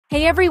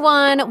Hey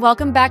everyone,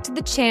 welcome back to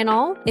the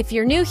channel. If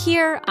you're new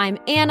here, I'm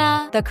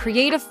Anna, the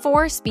creative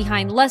force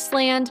behind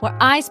Lustland, where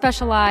I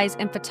specialize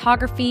in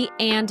photography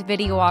and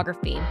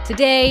videography.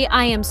 Today,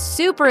 I am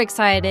super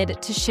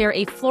excited to share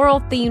a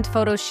floral-themed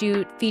photo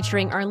shoot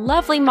featuring our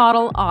lovely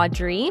model,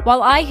 Audrey.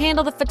 While I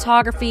handle the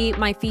photography,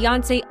 my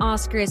fiance,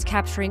 Oscar, is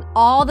capturing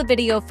all the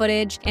video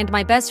footage, and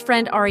my best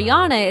friend,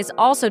 Ariana, is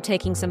also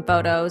taking some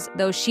photos,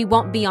 though she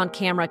won't be on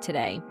camera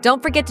today.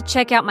 Don't forget to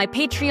check out my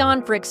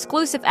Patreon for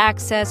exclusive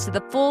access to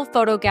the full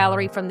photo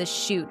gallery from this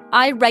shoot.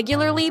 I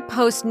regularly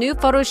post new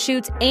photo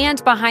shoots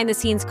and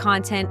behind-the-scenes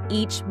content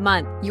each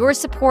month. Your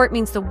support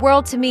means the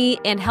world to me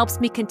and helps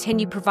me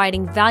continue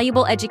providing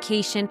valuable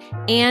education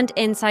and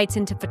insights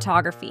into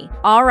photography.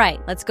 All right,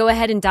 let's go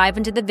ahead and dive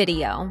into the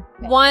video.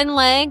 One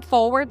leg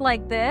forward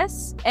like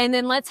this, and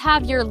then let's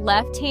have your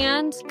left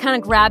hand kind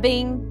of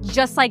grabbing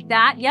just like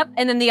that. Yep,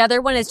 and then the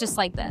other one is just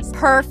like this.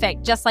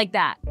 Perfect, just like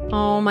that.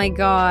 Oh my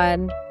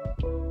God,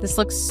 this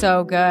looks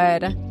so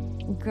good.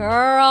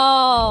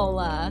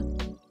 Girl,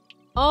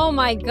 oh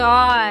my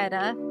God.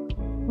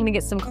 I'm gonna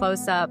get some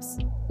close-ups.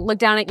 Look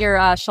down at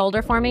your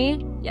shoulder for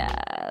me.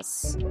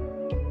 Yes.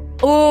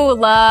 Oh,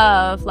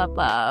 love, love,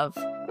 love.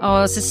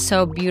 Oh, this is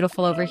so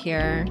beautiful over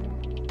here.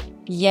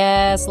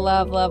 Yes,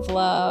 love, love,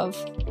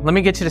 love. Let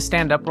me get you to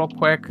stand up real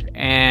quick,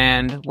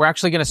 and we're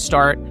actually gonna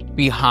start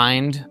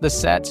behind the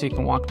set so you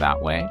can walk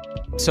that way.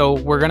 So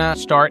we're gonna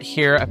start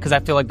here because I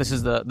feel like this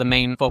is the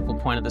main focal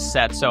point of the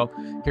set. So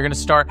you're gonna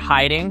start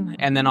hiding,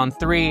 and then on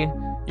 3,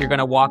 you're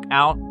gonna walk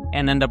out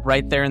and end up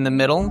right there in the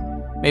middle.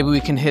 Maybe we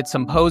can hit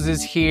some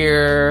poses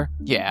here.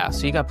 Yeah,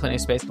 so you got plenty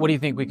of space. What do you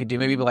think we could do?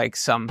 Maybe like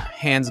some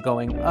hands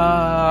going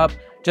up.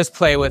 Just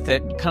play with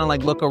it, kind of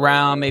like look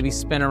around, maybe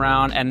spin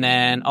around, and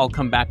then I'll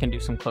come back and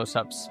do some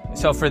close-ups.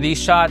 So for these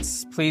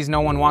shots, please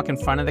no one walk in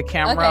front of the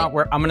camera.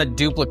 Okay. I'm gonna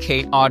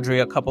duplicate Audrey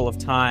a couple of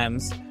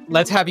times.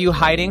 Let's have you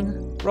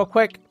hiding real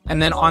quick.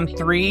 And then on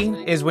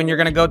 3 is when you're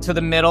gonna go to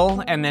the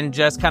middle and then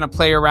just kind of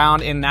play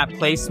around in that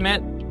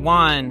placement.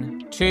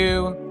 1,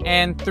 2,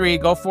 and 3,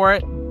 go for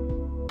it.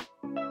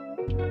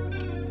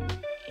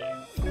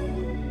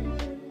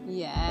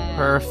 Yeah.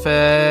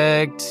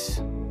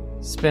 Perfect.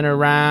 Spin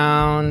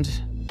around.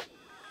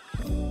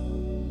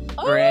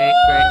 Great,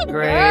 great,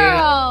 great.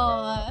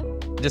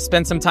 Girl. Just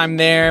spend some time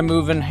there,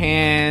 moving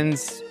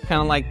hands,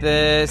 kind of like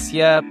this.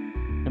 Yep.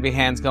 Maybe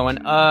hands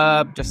going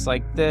up, just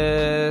like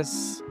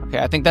this. Okay,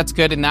 I think that's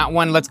good in that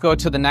one. Let's go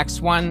to the next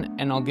one,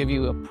 and I'll give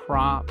you a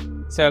prop.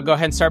 So go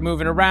ahead and start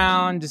moving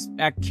around. Just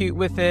act cute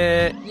with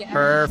it. Yeah.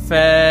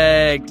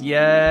 Perfect.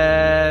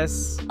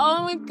 Yes.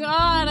 Oh my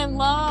God, I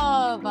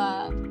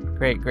love.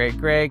 Great, great,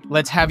 great.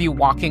 Let's have you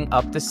walking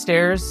up the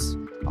stairs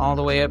all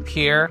the way up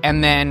here.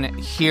 And then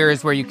here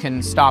is where you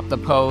can stop the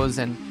pose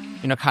and,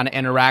 you know, kind of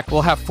interact.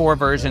 We'll have 4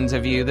 versions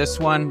of you. This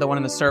one, the one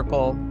in the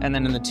circle, and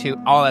then in the 2,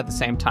 all at the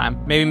same time.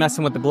 Maybe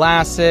messing with the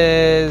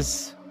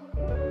glasses.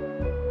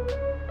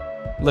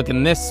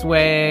 Looking this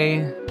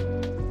way.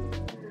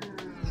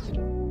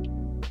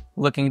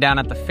 Looking down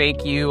at the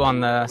fake you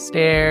on the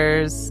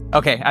stairs.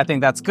 Okay, I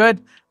think that's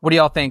good. What do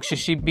y'all think? Should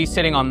she be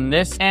sitting on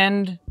this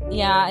end?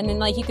 Yeah, and then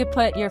like you could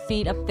put your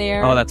feet up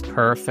there. Oh, that's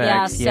perfect.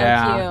 Yeah,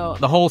 so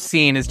cute. The whole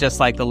scene is just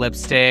like the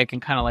lipstick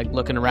and kind of like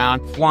looking around.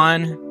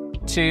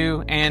 1,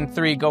 2, and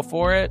 3, go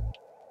for it.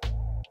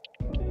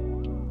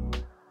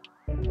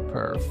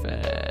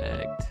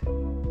 Perfect.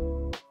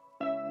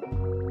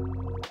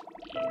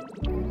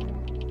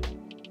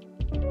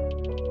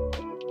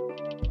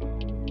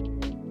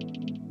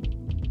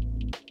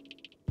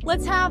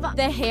 Let's have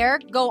the hair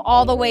go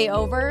all the way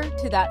over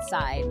to that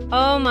side.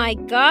 Oh my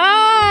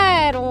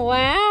God,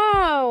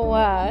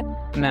 wow.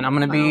 And then I'm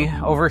gonna be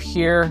over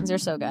here These are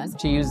so good.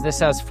 to use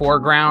this as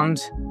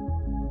foreground.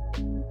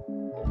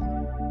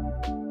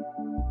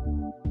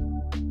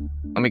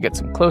 Let me get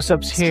some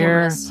close-ups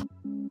here. Stillness.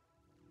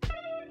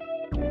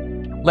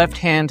 Left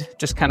hand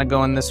just kind of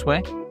going this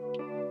way.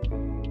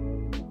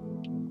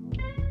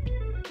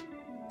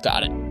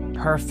 Got it.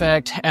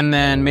 Perfect. And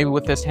then maybe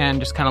with this hand,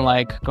 just kind of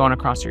like going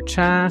across your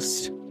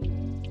chest.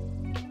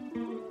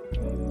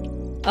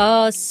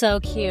 Oh,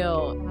 so cute.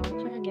 I'm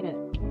trying to get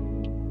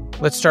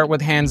it. Let's start with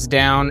hands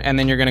down, and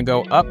then you're gonna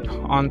go up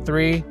on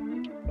 3.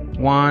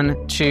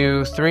 1,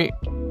 2, 3.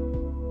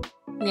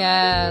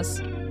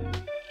 Yes.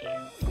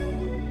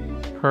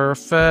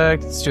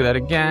 Perfect. Let's do that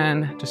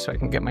again, just so I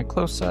can get my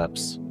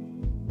close-ups.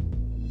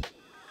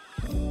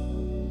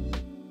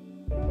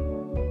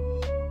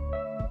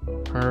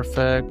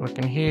 Perfect.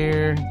 Looking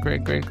here.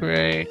 Great, great,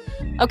 great.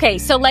 Okay,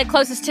 so leg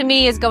closest to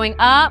me is going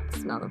up.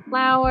 Smell the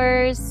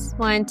flowers.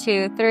 1,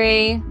 2,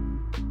 3.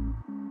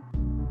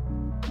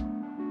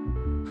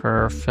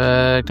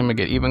 Perfect. I'm gonna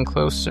get even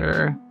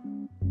closer.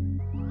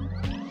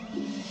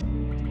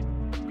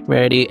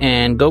 Ready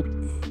and go.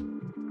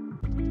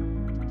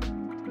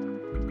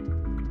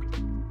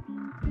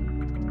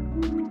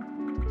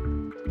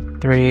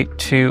 Three,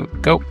 2,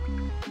 go.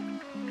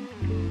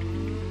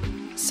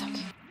 So cute.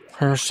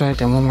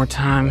 Perfect. And one more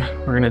time.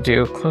 We're gonna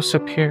do close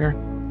up here.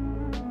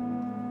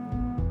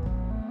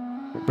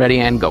 Ready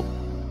and go.